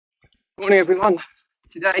Morning everyone.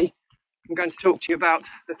 Today I'm going to talk to you about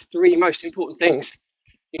the three most important things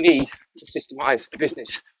you need to systemize a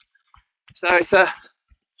business. So it's a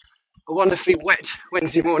wonderfully wet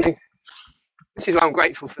Wednesday morning. This is why I'm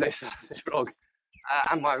grateful for this vlog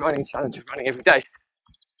and my running challenge of running every day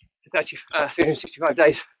for 365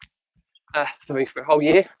 days the week for a whole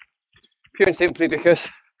year, pure and simply because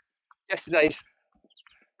yesterday's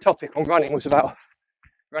topic on running was about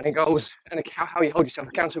running goals and how you hold yourself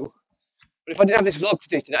accountable. But if I didn't have this vlog to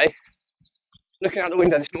do today, looking out the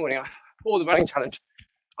window this morning for the running challenge,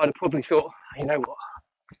 I'd have probably thought, you know what,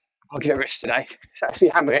 I'll give it a rest today. It's actually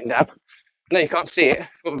hammering down. I know you can't see it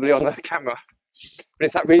probably on the camera, but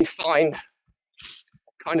it's that really fine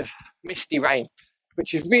kind of misty rain,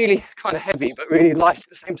 which is really kind of heavy but really light at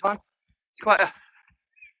the same time. It's quite an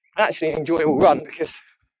actually enjoyable run because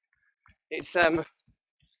it's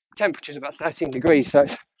temperature's about 13 degrees, so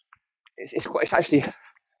it's actually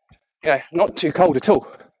not too cold at all,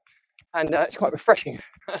 and it's quite refreshing.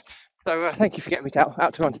 So thank you for getting me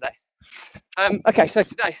out to run today. Okay, so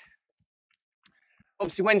today,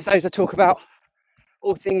 obviously Wednesdays I talk about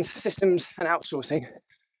all things systems and outsourcing.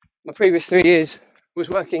 My previous 3 years was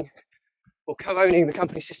working or co-owning the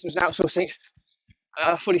company Systems and Outsourcing.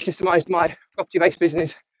 Fully systemised my property-based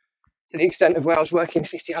business to the extent of where I was working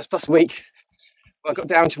 60 hours plus a week. Where I got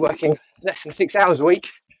down to working less than 6 hours a week.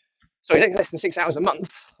 Sorry, less than 6 hours a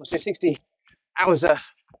month. I was doing 60 hours a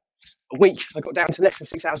week. I got down to less than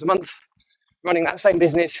 6 hours a month, running that same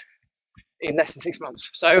business in less than 6 months.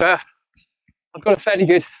 So I've got a fairly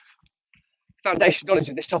good foundation knowledge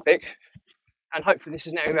of this topic, and hopefully this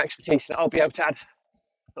is an area of expertise that I'll be able to add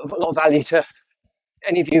a lot of value to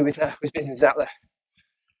any of you with businesses out there.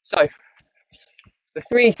 So the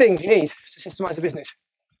three things you need to systemize a business.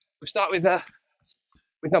 We'll start with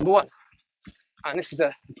number one, and this is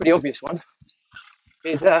a pretty obvious one,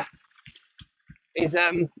 is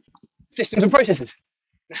systems and processes.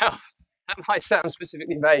 Now that might sound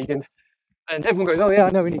specifically vague, and everyone goes, oh yeah, I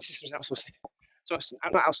know we need systems and outsourcing. So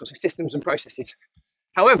not outsourcing, systems and processes.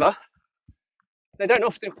 However, they don't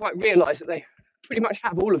often quite realise that they pretty much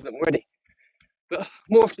have all of them already. But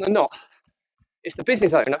more often than not, it's the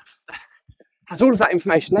business owner that has all of that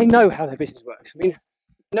information. They know how their business works. I mean,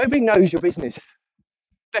 nobody knows your business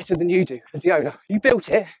better than you do as the owner. You built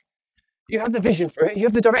it, you have the vision for it, you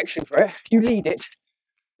have the direction for it, you lead it,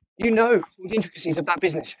 you know all the intricacies of that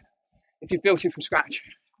business if you've built it from scratch.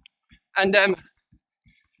 And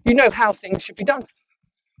you know how things should be done,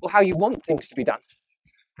 or how you want things to be done.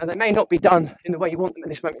 And they may not be done in the way you want them at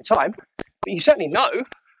this moment in time, but you certainly know,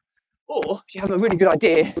 or you have a really good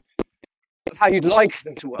idea of how you'd like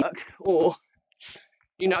them to work, or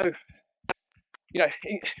you don't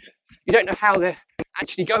know how they're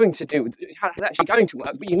actually going to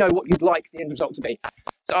work, but you know what you'd like the end result to be.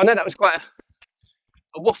 So I know that was quite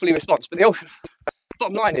a waffly response, but the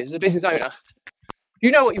bottom line is, as a business owner, you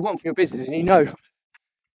know what you want from your business, and you know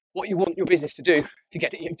what you want your business to do to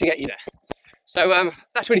get you there. So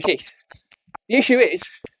that's really key. The issue is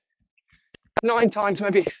 9 times,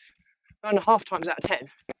 maybe 9.5 times out of 10,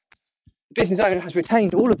 the business owner has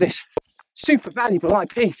retained all of this super valuable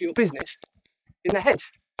IP for your business in their head,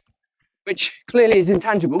 which clearly is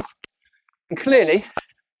intangible, and clearly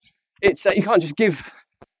it's you can't just give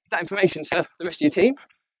that information to the rest of your team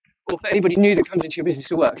or for anybody new that comes into your business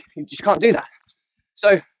to work. You just can't do that.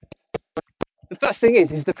 So the first thing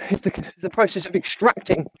is the process of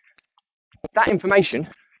extracting that information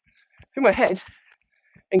from your head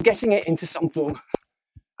and getting it into some form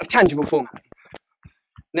of tangible format.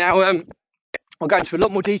 Now, I'll go into a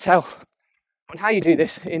lot more detail on how you do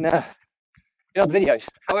this in other videos.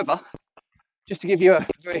 However, just to give you a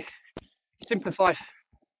very simplified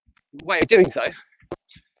way of doing so,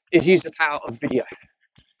 is use the power of video.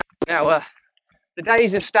 Now, the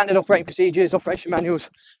days of standard operating procedures, operation manuals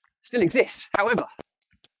still exist. However,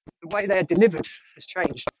 the way they are delivered has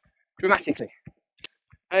changed dramatically.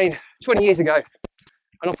 I mean, 20 years ago,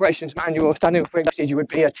 an operations manual or standard operating procedure would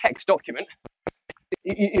be a text document.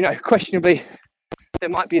 Questionably, there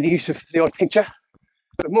might be the use of the odd picture,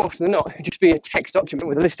 but more often than not, it'd just be a text document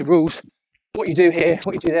with a list of rules, what you do here,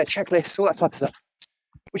 what you do there, checklists, all that type of stuff,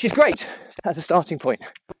 which is great as a starting point.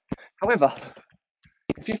 However,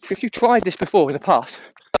 if you've tried this before in the past,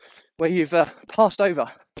 where you've passed over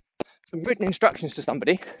some written instructions to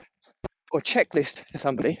somebody or checklist to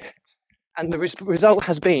somebody, and the result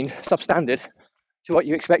has been substandard to what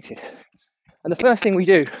you expected. And the first thing we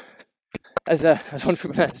do as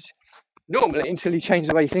entrepreneurs, normally until you change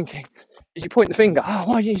the way you're thinking, is you point the finger, oh,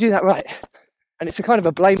 why didn't you do that right? And it's a kind of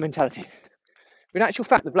a blame mentality. But in actual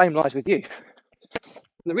fact, the blame lies with you.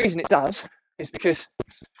 And the reason it does is because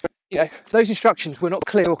those instructions were not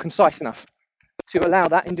clear or concise enough to allow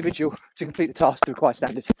that individual to complete the task to the required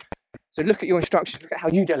standard. So look at your instructions, look at how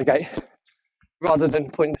you delegate rather than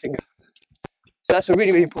pointing the finger. So that's a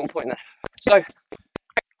really, really important point there. So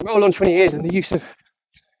roll on 20 years and the use of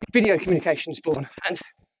video communication is born. And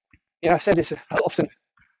I've said this often,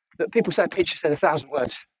 that people say a picture said 1,000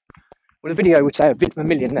 words. Well, a video would say a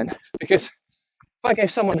million then, because if I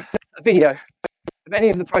gave someone a video of any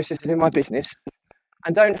of the processes in my business,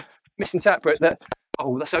 and don't misinterpret that,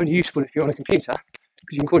 oh, that's only useful if you're on a computer,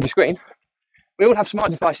 because you can record your screen. We all have smart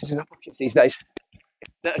devices in our pockets these days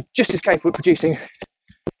that are just as capable of producing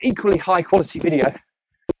equally high quality video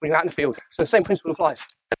when you're out in the field. So the same principle applies.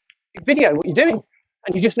 You video what you're doing,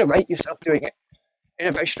 and you just narrate yourself doing it in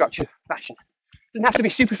a very structured fashion. It doesn't have to be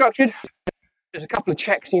super structured. There's a couple of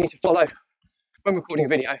checks you need to follow when recording a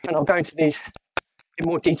video, and I'll go into these in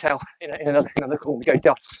more detail in another call.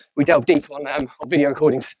 We delve deep on video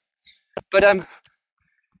recordings. But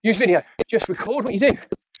use video. Just record what you do.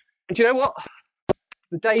 And do you know what?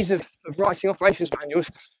 The days of writing operations manuals,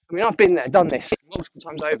 I've been there, done this multiple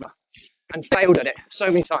times over, and failed at it so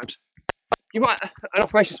many times. You write an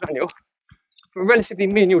operations manual for a relatively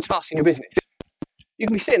menial task in your business. You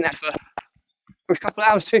can be sitting there for a couple of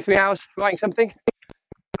hours, 2-3 hours, writing something,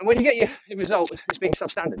 and when you get your result as being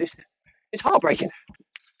substandard, it's heartbreaking.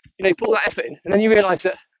 You put all that effort in, and then you realise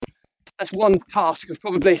that that's one task of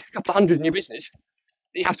probably a couple of hundred in your business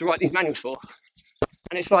that you have to write these manuals for.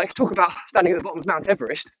 And it's like, talk about standing at the bottom of Mount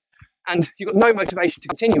Everest, and you've got no motivation to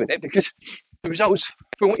continue with it because the results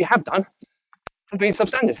from what you have done have been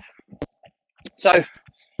substandard. So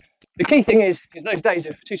the key thing is those days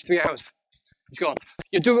of 2 to 3 hours is gone.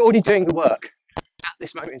 You're already doing the work at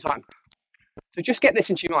this moment in time. So just get this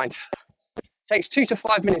into your mind. It takes 2 to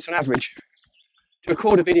 5 minutes on average to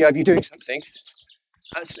record a video of you doing something.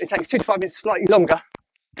 It takes 2 to 5 minutes slightly longer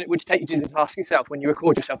than it would take you to do the task yourself when you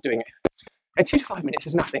record yourself doing it. And 2 to 5 minutes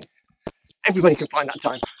is nothing. Everybody can find that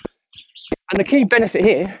time. And the key benefit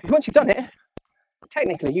here is once you've done it,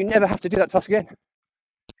 technically you never have to do that task again.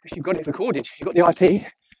 Because you've got it recorded, you've got the IP, you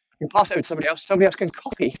can pass it over to somebody else can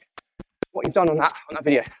copy what you've done on that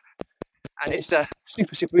video. And it's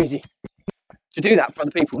super, super easy to do that for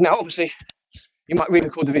other people. Now, obviously, you might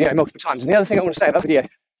re-record the video multiple times. And the other thing I want to say about video,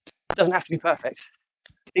 it doesn't have to be perfect.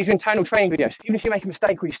 These are internal training videos. Even if you make a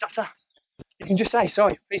mistake or you stutter, you can just say,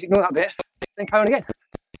 sorry, please ignore that bit, then carry on again.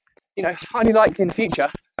 Highly likely in the future,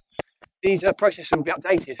 these processes will be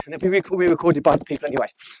updated and they'll be re-recorded by people anyway.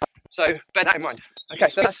 So bear that in mind. Okay,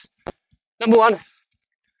 so that's number one,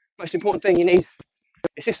 most important thing you need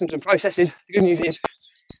is systems and processes. The good news is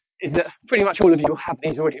that pretty much all of you will have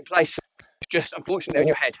these already in place, just unfortunately they're in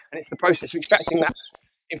your head, and it's the process of extracting that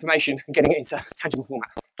information and getting it into tangible format.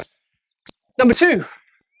 Number two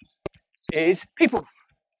is people.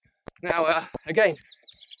 Now, again,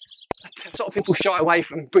 a lot of people shy away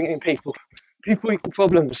from bringing in people. People equal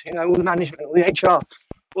problems, all the management, all the HR,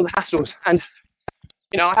 all the hassles. And,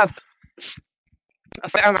 I have a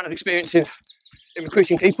fair amount of experience in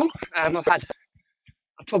recruiting people. I've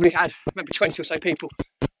probably had maybe 20 or so people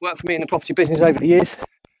work for me in the property business over the years.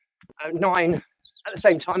 9 at the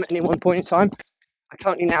same time at any one point in time. I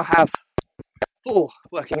currently now have 4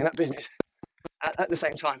 working in that business at the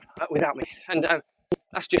same time without me. And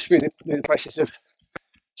that's just through the process of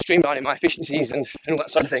streamlining my efficiencies and all that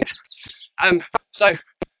sort of things. So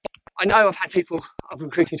I know I've had people I've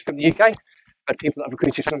recruited from the UK, I've had people that I've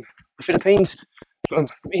recruited from the Philippines, from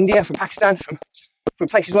India, from Pakistan, from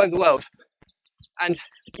places all over the world. And,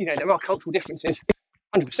 there are cultural differences,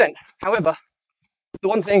 100%. However, the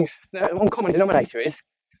one common denominator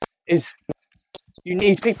is you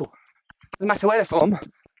need people. No matter where they're from,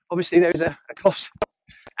 obviously there is a cost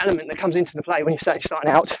element that comes into the play when you're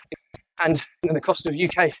starting out. And the cost of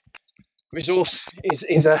UK resource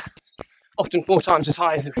is often 4 times as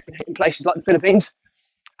high as in places like the Philippines.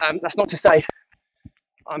 That's not to say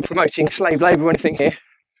I'm promoting slave labour or anything here.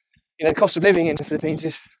 The cost of living in the Philippines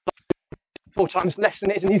is 4 times less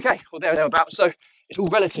than it is in the UK, or thereabouts. So it's all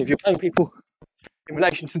relative. You're paying people in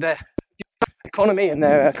relation to their economy and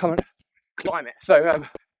their current climate. So, and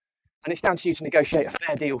it's down to you to negotiate a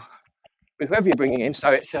fair deal with whoever you're bringing in. So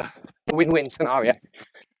it's a win-win scenario.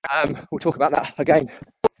 We'll talk about that again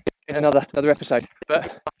in another episode.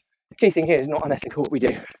 But the key thing here is not unethical what we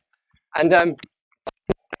do. And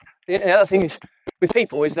the other thing is with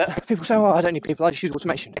people is that people say, I don't need people, I just use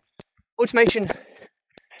automation. Automation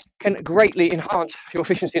can greatly enhance your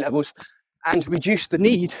efficiency levels and reduce the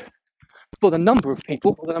need for the number of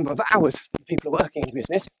people or the number of hours that people are working in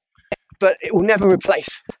business, but it will never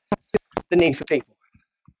replace the need for people.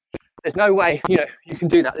 There's no way, you can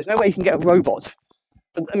do that. There's no way you can get a robot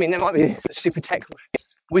But I mean, there might be the super tech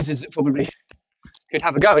wizards that probably could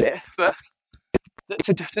have a go at it, but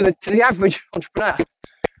to the average entrepreneur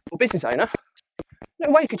or business owner,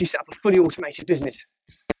 no way could you set up a fully automated business.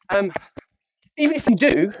 Even if you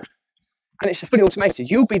do, and it's fully automated,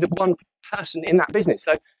 you'll be the one person in that business.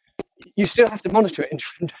 So you still have to monitor it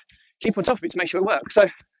and keep on top of it to make sure it works. So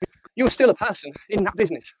you're still a person in that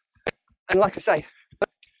business. And like I say,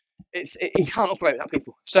 you can't operate without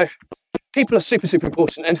people. So people are super, super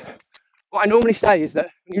important. And what I normally say is that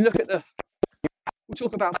when you look at we'll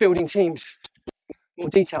talk about building teams more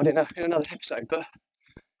detailed in another episode, but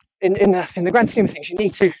in the grand scheme of things, you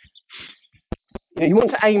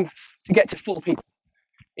want to aim to get to 4 people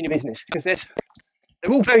in your business, because they're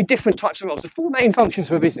all very different types of roles. The 4 main functions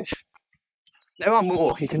of a business. There are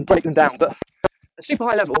more, you can break them down, but at super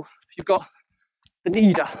high level, you've got the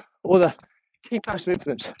leader or the key person of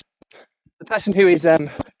influence, the person who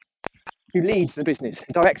leads the business,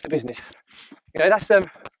 directs the business. That's a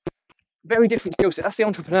very different skill set. That's the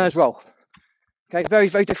entrepreneur's role. Okay, very,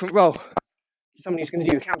 very different role to somebody who's going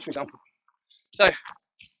to do accounts, for example. So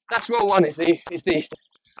that's role 1, is the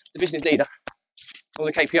business leader or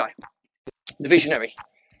the KPI, the visionary.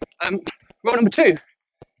 Role number 2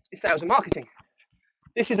 is sales and marketing.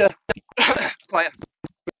 This is quite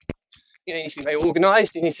you need to be very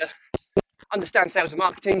organised. You need to understand sales and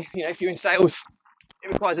marketing. If you're in sales,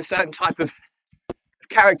 it requires a certain type of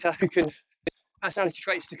character who can personality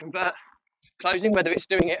traits to convert closing, whether it's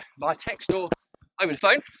doing it by text or over the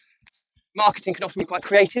phone. Marketing can often be quite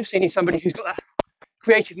creative, so you need somebody who's got that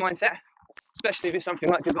creative mindset, especially if it's something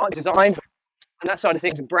like design and that side of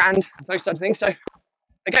things, and brand and those side of things. So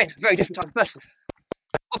again, a very different type of person.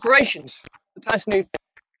 Operations, the person who,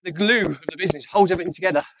 the glue of the business, holds everything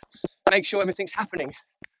together, make sure everything's happening,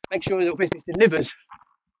 make sure your business delivers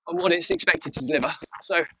on what it's expected to deliver.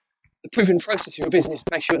 So the proven process of your business,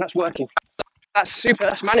 make sure that's working.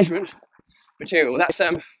 That's management material. That's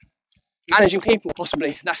managing people,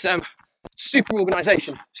 possibly. That's super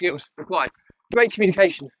organisation skills required. Great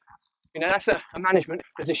communication. That's a management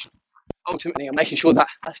position. Ultimately, I'm making sure that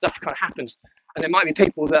stuff kind of happens. And there might be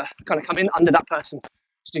people that kind of come in under that person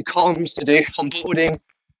to do comms, to do onboarding,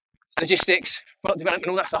 logistics, product development,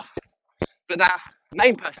 all that stuff. But that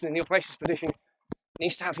main person in the operations position you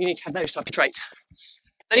need to have those type of traits.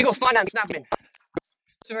 Then you've got finance and admin.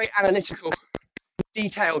 It's a very analytical,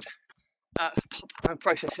 detailed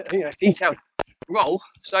process, detailed role.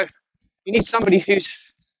 So you need somebody who's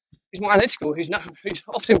more analytical, who's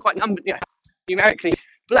often quite numerically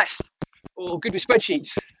blessed or good with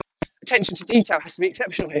spreadsheets. Attention to detail has to be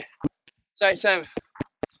exceptional here. So it's a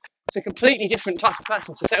completely different type of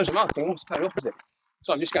person to sales and marketing, almost polar opposite.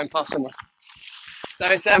 So I'm just going past someone. So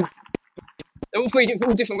it's they're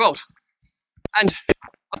all different roles. And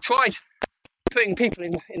I've tried putting people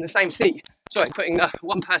in the same seat. Putting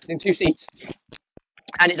one person in 2 seats,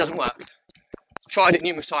 and it doesn't work. I've tried it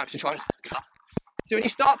numerous times to try and cut. So when you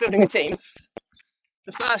start building a team,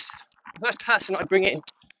 the first person I bring in,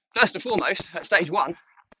 first and foremost, at stage 1,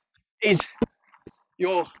 is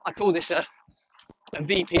I call this a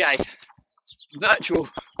VPA, virtual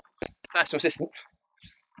personal assistant.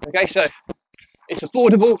 Okay, so it's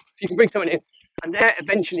affordable. You can bring someone in, and they're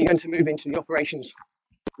eventually going to move into the operations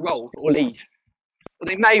role or lead. Or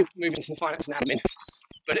they may move into the finance and admin,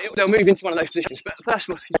 but they'll move into one of those positions. But first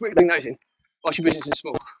of all, you bring those in whilst your business is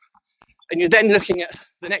small. And you're then looking at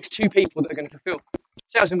the next 2 people that are going to fulfill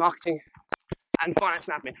sales and marketing and finance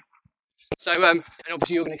and admin. So, and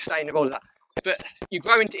obviously you're going to stay in the role of that. But you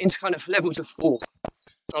grow into kind of levels of 4. And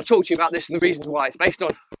I'll talk to you about this and the reasons why. It's based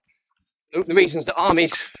on the reasons that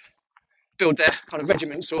armies build their kind of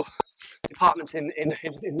regiments or departments in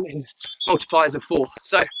multipliers of 4.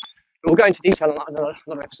 So we'll go into detail on that in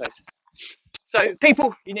another episode. So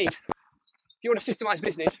people you need. If you want to systemize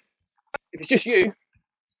business, if it's just you,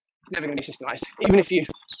 it's never going to be systemized. Even if you've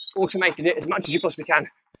automated it as much as you possibly can,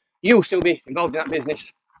 you'll still be involved in that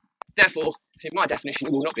business. Therefore, in my definition,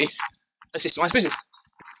 it will not be a systemized business.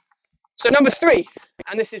 So number 3,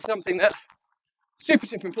 and this is something that super,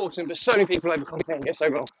 super important, but so many people overcomplicate and get so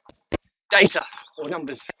wrong. Data or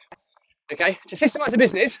numbers. Okay, to systemize a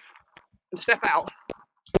business and to step out,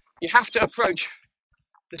 you have to approach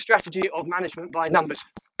the strategy of management by numbers.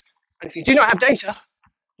 And if you do not have data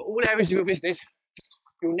for all areas of your business,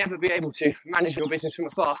 you'll never be able to manage your business from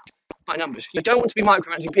afar by numbers. You don't want to be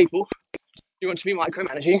micromanaging people, you want to be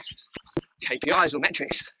micromanaging KPIs or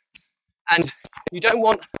metrics. And you don't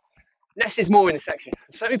want less is more in this section.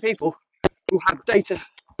 So many people will have data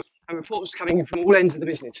and reports coming in from all ends of the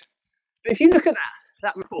business. But if you look at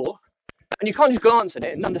that report, and you can't just glance at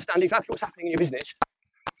it and understand exactly what's happening in your business,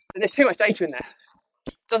 then there's too much data in there.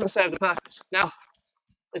 doesn't serve the purpose. Now,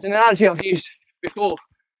 there's an analogy I've used before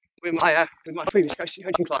with my previous coaching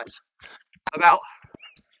clients about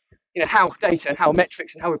how data and how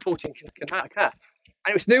metrics and how reporting can occur, and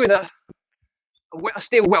it was to do with a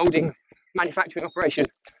steel welding manufacturing operation.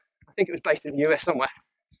 I think it was based in the US somewhere,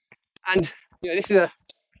 and this is a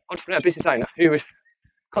entrepreneur business owner who was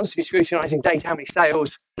constantly scrutinising data, how many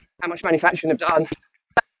sales, how much manufacturing they've done,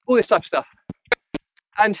 all this type of stuff,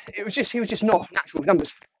 and he was just not natural with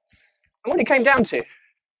numbers. And what it came down to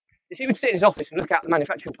is he would sit in his office and look out the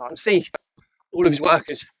manufacturing plant and see all of his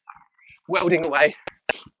workers welding away.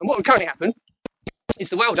 And what would currently happen is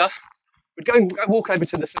the welder would go walk over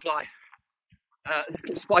to the supply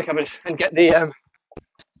cupboard and get the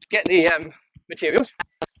materials.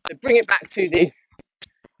 They'd bring it back to the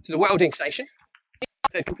welding station.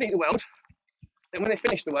 They'd complete the weld. Then when they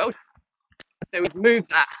finish the weld, they would move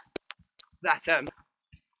that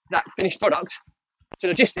finished product to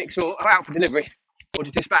logistics or out for delivery or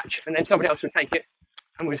to dispatch, and then somebody else would take it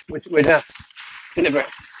and would deliver it.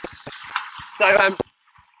 So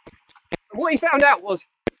what he found out was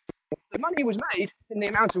the money was made in the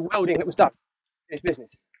amount of welding that was done in his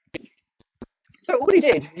business. So what he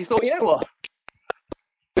did, he thought, you know what?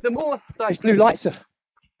 The more those blue lights are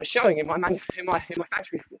showing in my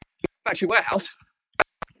factory warehouse,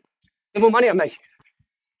 the more money I'm making.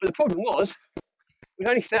 But the problem was, with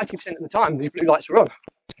only 30% of the time these blue lights were on,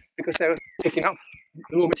 because they were picking up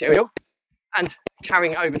the raw material and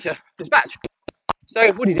carrying it over to dispatch.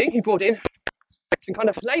 So what did he do? He brought in some kind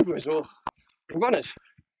of labourers or runners,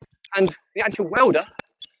 and the actual welder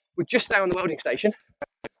would just stay on the welding station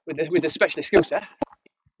with the specialist skill set,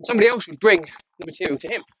 and somebody else would bring the material to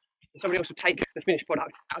him, and somebody else would take the finished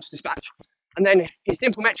product out to dispatch. And then his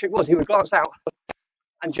simple metric was he would glance out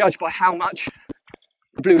and judge by how much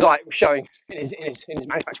the blue light was showing in his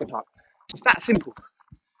manufacturing plant. It's that simple.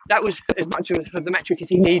 That was as much of the metric as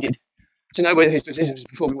he needed to know whether his business was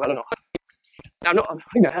performing well or not. Now,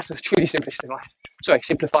 that's a truly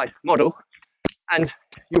simplified model, and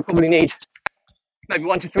you'll probably need maybe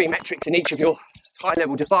 1 to 3 metrics in each of your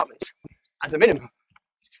high-level departments as a minimum,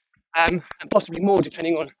 and possibly more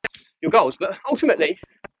depending on your goals. But ultimately,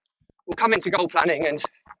 we'll come into goal planning and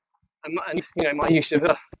my use of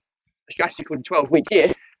a strategy called the 12-week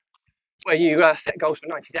year, where you set goals for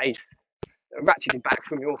 90 days, ratcheted back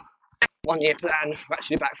from your 1-year plan,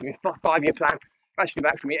 ratcheted back from your 5-year plan, ratcheted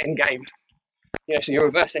back from your end game. So you're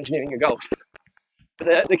reverse engineering your goals.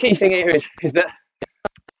 But the key thing here is that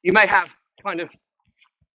you may have kind of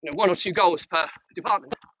 1 or 2 goals per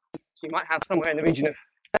department. So you might have somewhere in the region of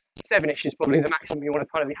 7-ish is probably the maximum you want to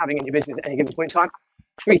kind of be having in your business at any given point in time.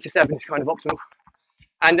 3 to 7 is kind of optimal.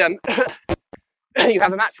 And you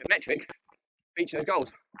have a metric for each of those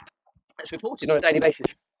goals that's reported on a daily basis.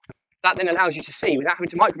 That then allows you to see, without having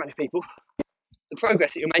to micromanage people, the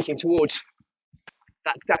progress that you're making towards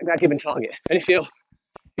that given target. And if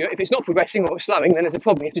if it's not progressing or slowing, then there's a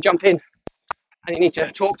problem. You have to jump in and you need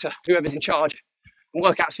to talk to whoever's in charge and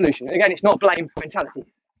work out a solution. And again, it's not blame mentality.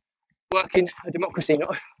 Work in a democracy,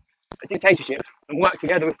 not a dictatorship, and work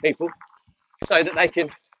together with people so that they can.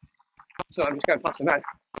 Sorry, I'm just going past a man.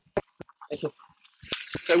 Thank you.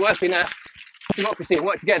 So work in a democracy and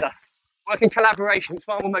work together. Work in collaboration. It's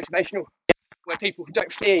far more motivational, where people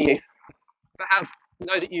don't fear you, but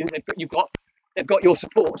know that they've got your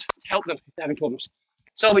support to help them if they're having problems.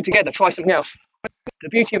 Solve it together. Try something else. The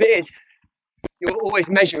beauty of it is you're always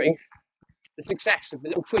measuring the success of the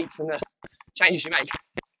little tweaks and the changes you make.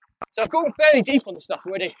 So I've gone fairly deep on this stuff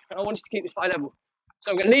already, and I wanted to keep this high level.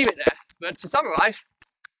 So I'm going to leave it there. But to summarise,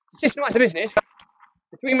 to systemise a business,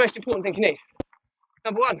 the 3 most important things you need.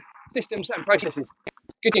 Number 1, systems and processes.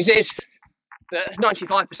 Good news is that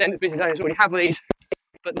 95% of business owners already have these,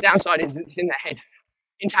 but the downside is it's in their head.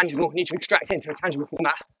 Intangible, you need to extract it into a tangible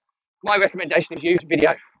format. My recommendation is use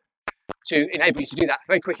video to enable you to do that.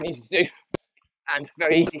 Very quick and easy to do, and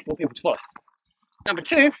very easy for people to follow. Number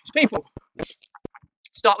 2 is people.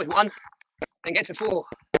 Start with 1, then get to 4.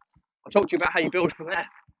 I'll talk to you about how you build from there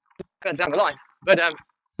further down the line. But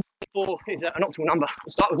 4 is an optimal number.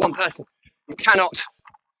 Start with 1 person. You cannot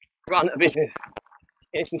run a business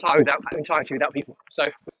in its entirety without people. So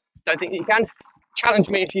don't think that you can. Challenge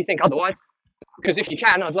me if you think otherwise, because if you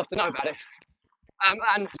can, I'd love to know about it.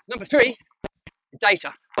 And number 3 is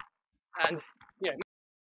data. And